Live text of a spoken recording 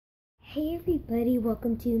Hey everybody,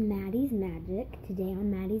 welcome to Maddie's Magic. Today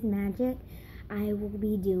on Maddie's Magic, I will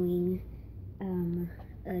be doing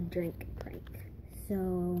a drink prank.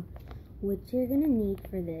 So, what you're gonna need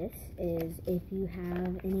for this is if you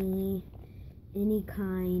have any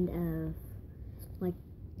kind of like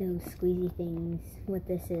those squeezy things. What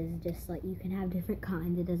this is, just like you can have different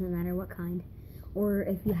kinds. It doesn't matter what kind. Or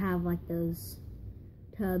if you have like those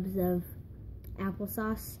tubs of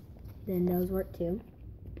applesauce, then those work too.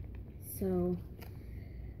 So,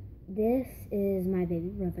 this is my baby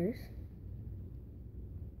brother's,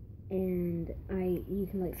 and you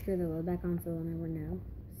can like screw the lid back on so they'll never know.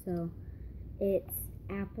 So, it's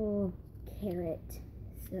apple carrot,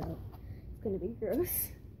 so it's gonna be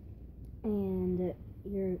gross. And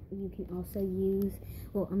you can also use,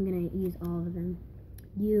 well, I'm gonna use all of them.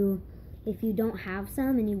 If you don't have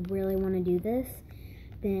some and you really want to do this,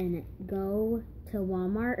 then go to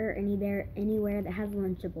Walmart or anywhere that has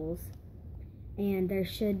Lunchables. And there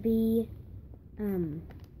should be,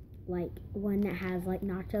 like, one that has, like,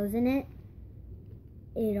 nachos in it.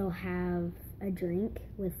 It'll have a drink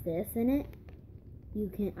with this in it.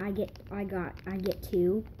 I get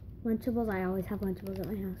 2 Lunchables. I always have Lunchables at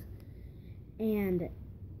my house. And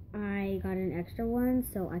I got an extra one,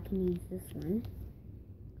 so I can use this one.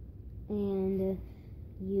 And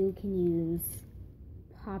you can use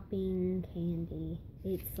popping candy.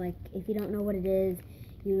 It's like, if you don't know what it is,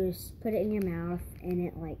 you just put it in your mouth and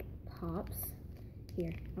it like pops.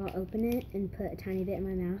 Here, I'll open it and put a tiny bit in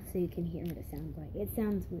my mouth so you can hear what it sounds like. It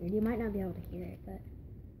sounds weird. You might not be able to hear it, but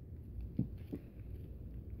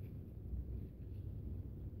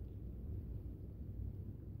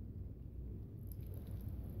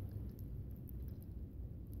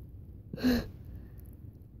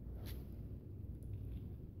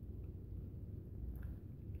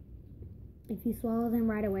if you swallow them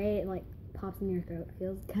right away, it like pops in your throat.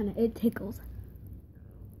 It tickles.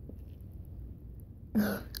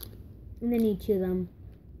 And then you chew them,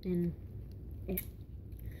 and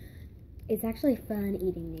it's actually fun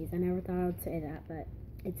eating these. I never thought I would say that, but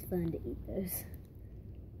it's fun to eat those.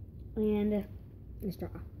 And a straw,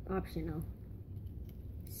 optional.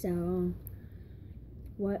 So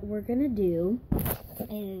what we're gonna do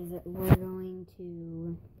is we're going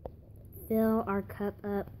to fill our cup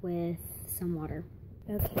up with some water.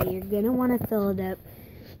 Okay, you're gonna want to fill it up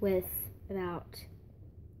with about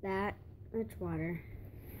that much water.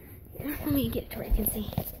 Let me get it to where you can see.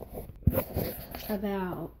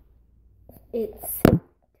 About it's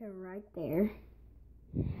to right there.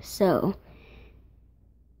 So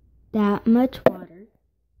that much water.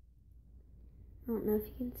 I don't know if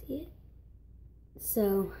you can see it.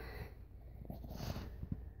 So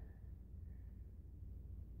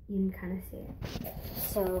you can kind of see it.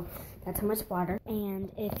 So that's how much water. And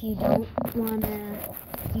if you don't want to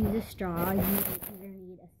use a straw, you either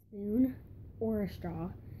need a spoon or a straw.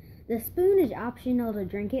 The spoon is optional to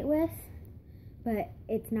drink it with, but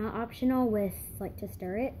it's not optional with like to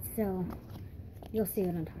stir it. So you'll see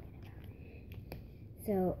what I'm talking about.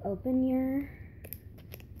 So open your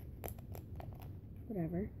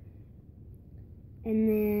whatever, and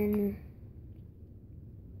then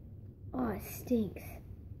oh, it stinks.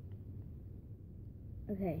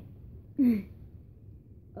 Okay.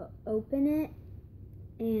 Open it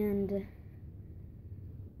and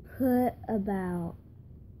put about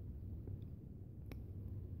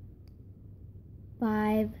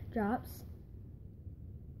 5 drops.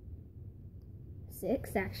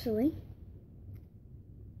 6 actually.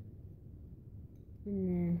 And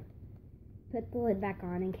then put the lid back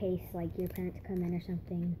on in case like your parents come in or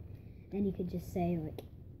something. And you could just say like,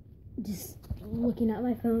 just looking at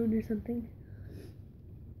my phone or something.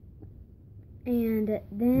 And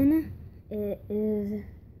then it is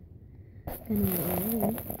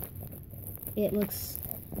gonna it looks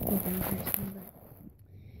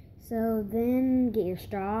so then get your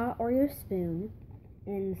straw or your spoon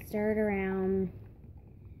and stir it around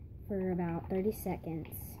for about 30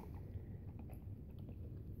 seconds.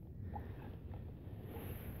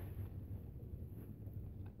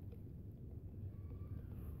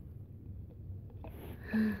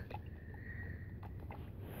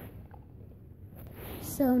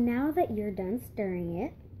 So now that you're done stirring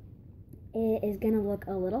it, it is going to look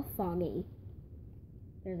a little foggy.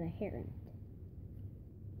 There's a hair in it.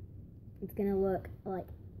 It's going to look like,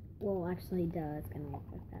 well, actually, it's going to look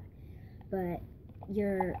like that. But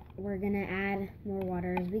we're going to add more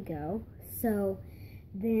water as we go. So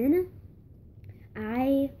then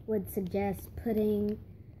I would suggest putting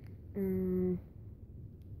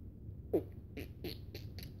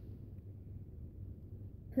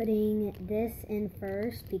putting this in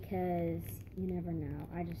first because you never know.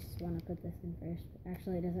 I just want to put this in first.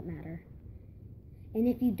 Actually, it doesn't matter. And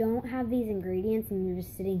if you don't have these ingredients and you're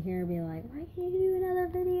just sitting here and be like, why can't you do another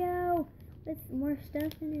video with more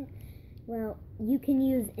stuff in it? Well, you can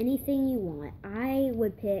use anything you want. I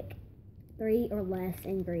would pick 3 or less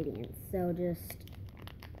ingredients. So just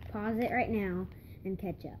pause it right now and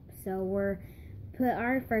catch up. So we're put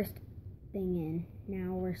our first thing in.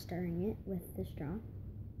 Now we're stirring it with the straw.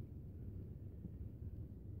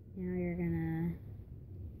 Now you're gonna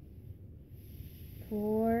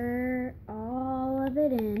pour all of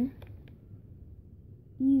it in.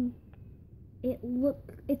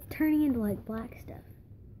 It's turning into like black stuff.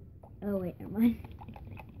 Oh wait, never mind.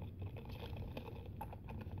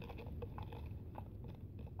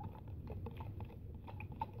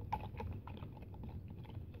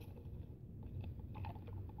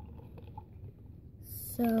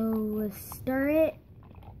 So stir it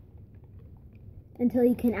until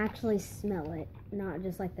you can actually smell it, not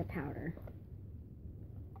just like the powder.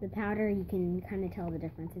 The powder, you can kind of tell the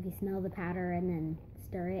difference. If you smell the powder and then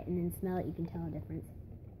stir it and then smell it, you can tell the difference.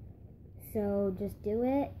 So just do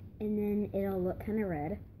it, and then it'll look kind of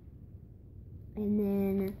red. And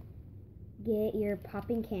then get your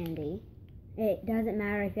popping candy. It doesn't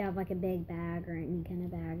matter if you have like a big bag or any kind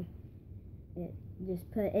of bag.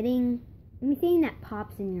 Just put anything that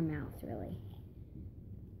pops in your mouth, really.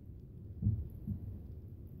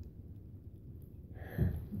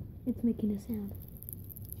 It's making a sound.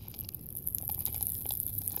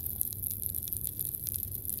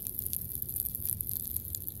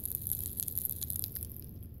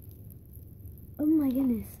 Oh my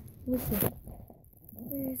goodness. Listen.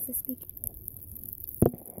 Where is the speaker?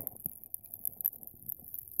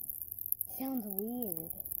 Sounds weird.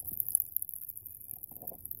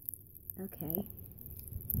 Okay.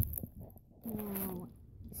 Now,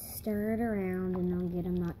 stir it around and don't get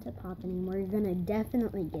them not to pop anymore. You're going to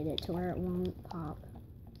definitely get it to where it won't pop.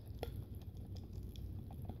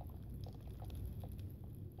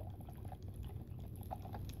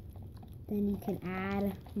 Then you can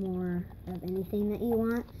add more of anything that you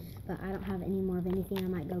want, but I don't have any more of anything. I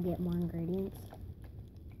might go get more ingredients.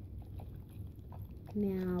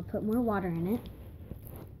 Now, put more water in it.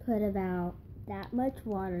 Put about that much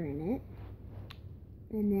water in it.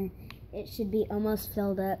 And then it should be almost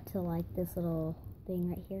filled up to like this little thing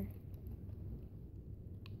right here.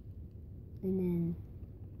 And then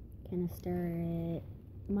kind of stir it.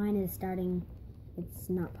 Mine is starting, it's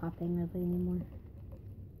not popping really anymore.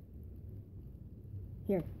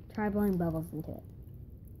 Here, try blowing bubbles into it.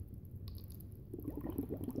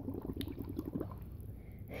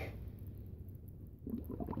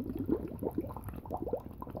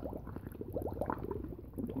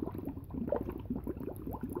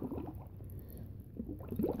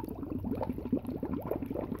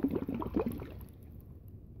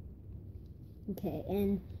 Okay,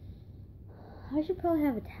 and I should probably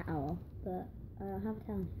have a towel, but I don't have a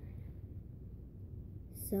towel.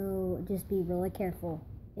 So just be really careful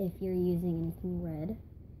if you're using anything red,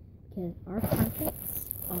 because our carpets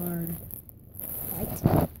are white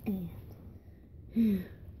and